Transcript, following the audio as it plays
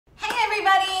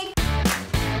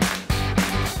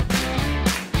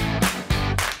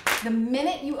the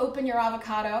minute you open your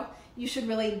avocado, you should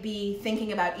really be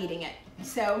thinking about eating it.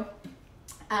 So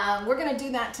we're gonna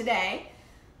do that today.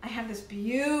 I have this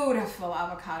beautiful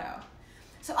avocado.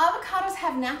 So avocados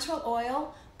have natural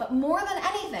oil, but more than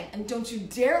anything, and don't you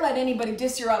dare let anybody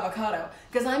diss your avocado,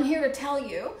 because I'm here to tell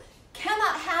you,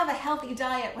 cannot have a healthy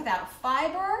diet without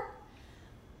fiber.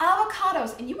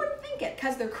 Avocados, and you wouldn't think it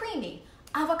because they're creamy,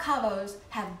 avocados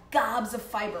have gobs of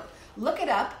fiber. Look it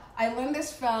up. I learned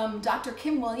this from Dr.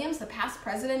 Kim Williams, the past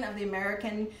president of the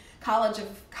American College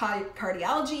of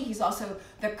Cardiology. He's also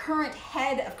the current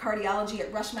head of cardiology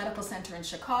at Rush Medical Center in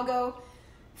Chicago.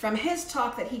 From his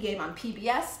talk that he gave on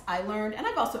PBS, I learned, and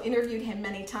I've also interviewed him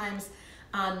many times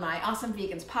on my Awesome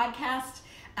Vegans podcast,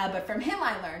 but from him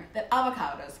I learned that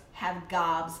avocados have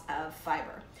gobs of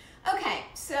fiber. Okay,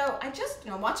 so I just,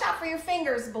 watch out for your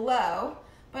fingers below,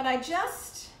 but I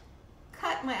just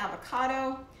cut my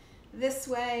avocado this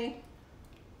way,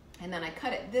 and then I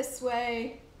cut it this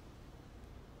way,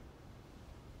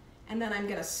 and then I'm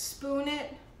gonna spoon it.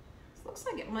 It looks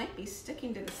like it might be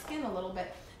sticking to the skin a little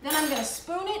bit. Then I'm gonna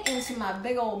spoon it into my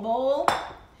big old bowl,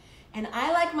 and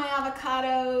I like my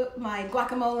avocado, my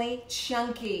guacamole,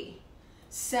 chunky.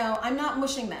 So I'm not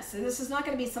mushing this. So this is not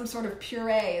gonna be some sort of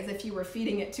puree as if you were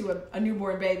feeding it to a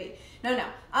newborn baby. No,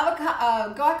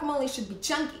 guacamole should be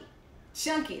chunky.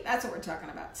 Chunky, that's what we're talking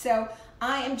about. So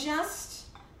I am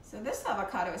so this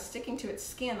avocado is sticking to its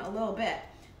skin a little bit.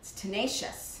 It's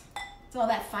tenacious. It's all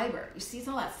that fiber. You see, it's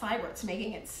all that fiber. It's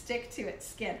making it stick to its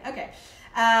skin. Okay,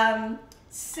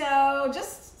 so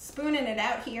just spooning it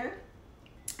out here.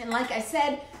 And like I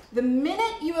said, the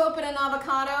minute you open an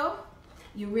avocado,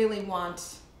 you really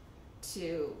want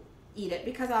to eat it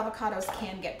because avocados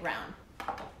can get brown.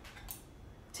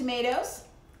 Tomatoes,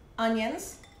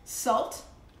 onions, salt,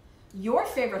 your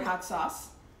favorite hot sauce,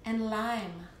 and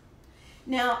lime.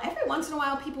 Now, every once in a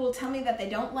while, people will tell me that they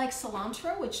don't like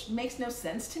cilantro, which makes no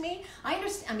sense to me. I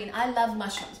love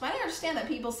mushrooms, but I understand that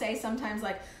people say sometimes,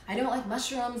 like, I don't like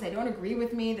mushrooms, they don't agree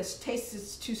with me, this taste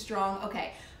is too strong.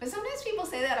 Okay, but sometimes people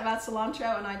say that about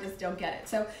cilantro, and I just don't get it.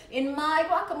 So in my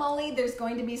guacamole, there's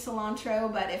going to be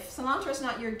cilantro, but if cilantro's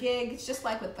not your gig, it's just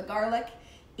like with the garlic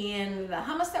in the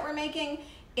hummus that we're making.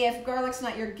 If garlic's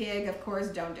not your gig, of course,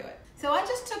 don't do it. So I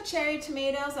just took cherry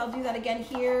tomatoes. I'll do that again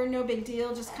here. No big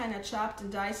deal, just kind of chopped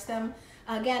and diced them.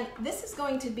 Again, this is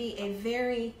going to be a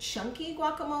very chunky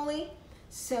guacamole.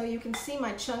 So you can see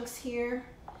my chunks here.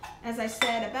 As I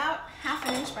said, about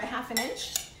 1/2 inch by 1/2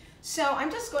 inch. So I'm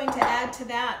just going to add to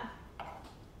that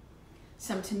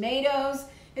some tomatoes.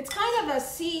 It's kind of a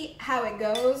see how it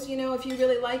goes. If you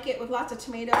really like it with lots of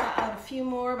tomatoes, I'll add a few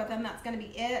more, but then that's going to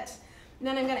be it. And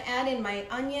then I'm going to add in my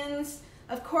onions.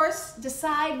 Of course,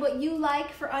 decide what you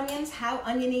like for onions, how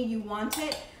oniony you want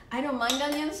it. I don't mind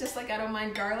onions, just like I don't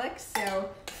mind garlic, so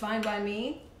fine by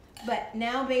me. But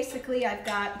now basically I've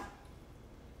got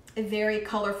a very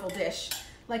colorful dish.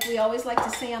 Like we always like to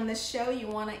say on this show, you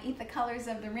want to eat the colors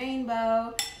of the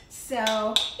rainbow. So,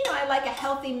 I like a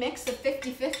healthy mix of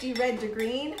 50-50 red to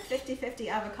green, 50-50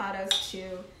 avocados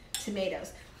to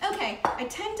tomatoes. Okay, I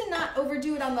tend to not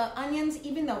overdo it on the onions,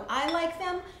 even though I like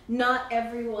them. Not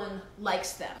everyone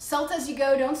likes them. Salt as you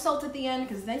go, don't salt at the end,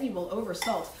 because then you will over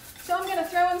salt. So I'm gonna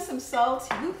throw in some salt,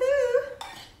 woohoo!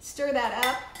 Stir that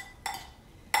up.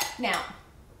 Now,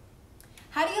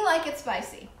 how do you like it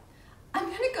spicy? I'm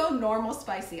gonna go normal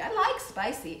spicy. I like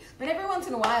spicy, but every once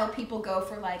in a while people go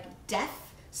for like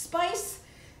death spice.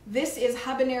 This is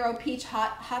habanero peach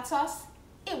hot sauce.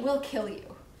 It will kill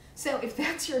you. So if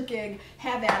that's your gig,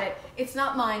 have at it. It's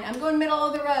not mine. I'm going middle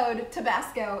of the road,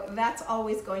 Tabasco. That's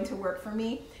always going to work for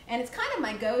me. And it's kind of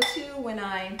my go-to when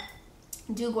I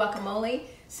do guacamole.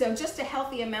 So just a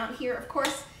healthy amount here. Of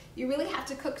course, you really have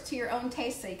to cook to your own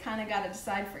taste, so you kind of got to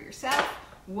decide for yourself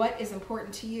what is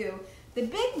important to you. The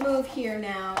big move here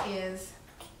now is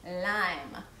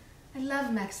lime. I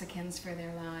love Mexicans for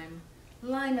their lime.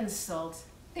 Lime and salt.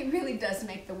 It really does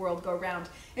make the world go round.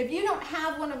 If you don't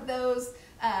have one of those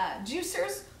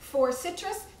juicers for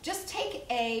citrus, just take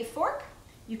a fork.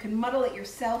 You can muddle it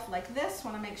yourself like this.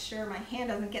 Want to make sure my hand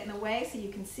doesn't get in the way so you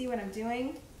can see what I'm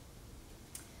doing.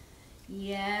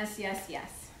 Yes, yes,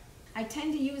 yes. I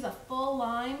tend to use a full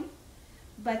lime,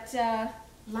 but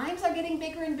limes are getting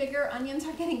bigger and bigger, onions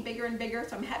are getting bigger and bigger,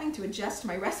 so I'm having to adjust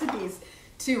my recipes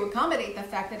to accommodate the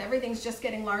fact that everything's just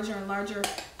getting larger and larger.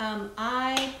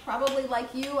 I probably,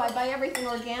 like you, I buy everything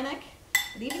organic,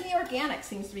 but even the organic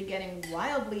seems to be getting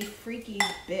wildly freaky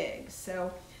big.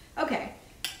 So, okay,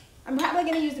 I'm probably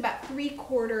gonna use about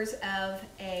 3/4 of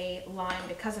a lime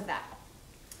because of that.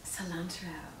 Cilantro.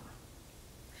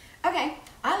 Okay,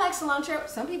 I like cilantro.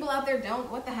 Some people out there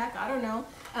don't. What the heck? I don't know.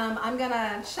 I'm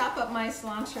gonna chop up my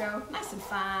cilantro nice and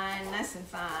fine, nice and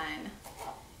fine.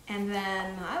 And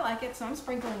then I like it, so I'm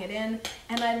sprinkling it in.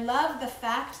 And I love the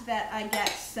fact that I get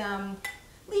some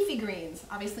leafy greens.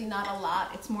 Obviously not a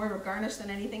lot. It's more of a garnish than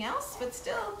anything else, but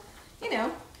still, you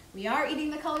know, we are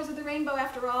eating the colors of the rainbow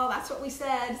after all. That's what we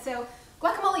said. So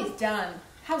guacamole is done.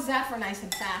 How's that for nice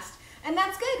and fast? And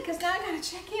that's good, because now I gotta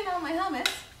check in on my hummus.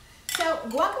 So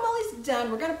guacamole's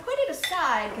done. We're gonna put it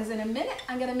aside, because in a minute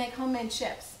I'm gonna make homemade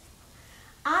chips.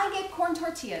 I get corn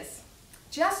tortillas.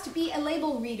 Just to be a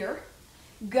label reader,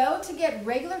 go to get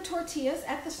regular tortillas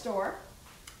at the store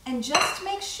and just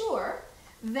make sure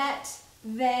that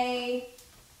they,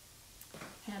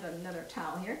 had another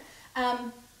towel here,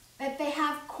 that they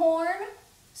have corn,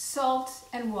 salt,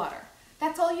 and water.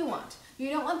 That's all you want. You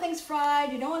don't want things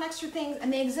fried, you don't want extra things,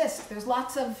 and they exist. There's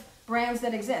lots of brands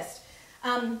that exist.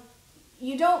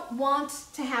 You don't want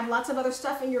to have lots of other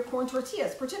stuff in your corn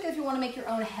tortillas, particularly if you want to make your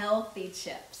own healthy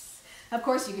chips. Of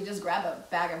course, you could just grab a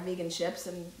bag of vegan chips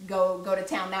and go to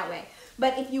town that way.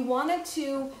 But if you wanted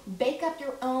to bake up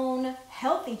your own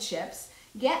healthy chips,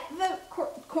 get the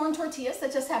corn tortillas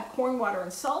that just have corn, water,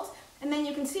 and salt, and then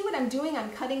you can see what I'm doing.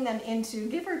 I'm cutting them into,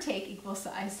 give or take, equal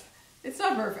size. It's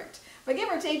not perfect, but give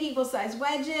or take equal size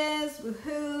wedges,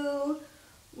 woohoo,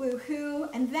 woohoo.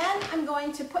 And then I'm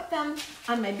going to put them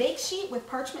on my bake sheet with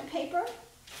parchment paper.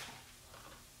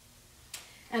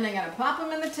 And I'm gonna pop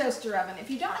them in the toaster oven. If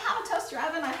you don't have a toaster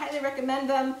oven, I highly recommend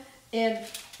them.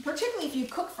 Particularly if you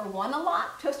cook for one a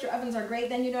lot, toaster ovens are great.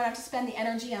 Then you don't have to spend the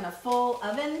energy on a full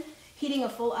oven, heating a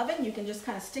full oven. You can just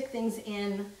kind of stick things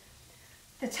in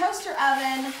the toaster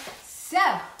oven. So,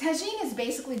 tagine is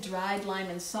basically dried lime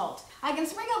and salt. I can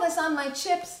sprinkle this on my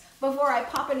chips before I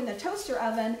pop it in the toaster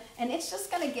oven, and it's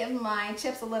just gonna give my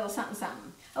chips a little something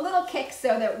something. A little kick,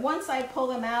 so that once I pull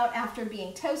them out after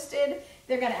being toasted,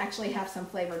 they're gonna actually have some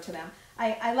flavor to them.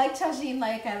 I like tagine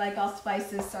like I like all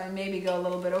spices, so I maybe go a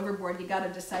little bit overboard. You gotta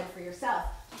decide for yourself.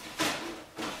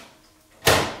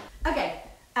 Okay,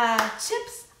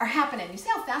 chips are happening. You see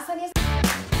how fast that is?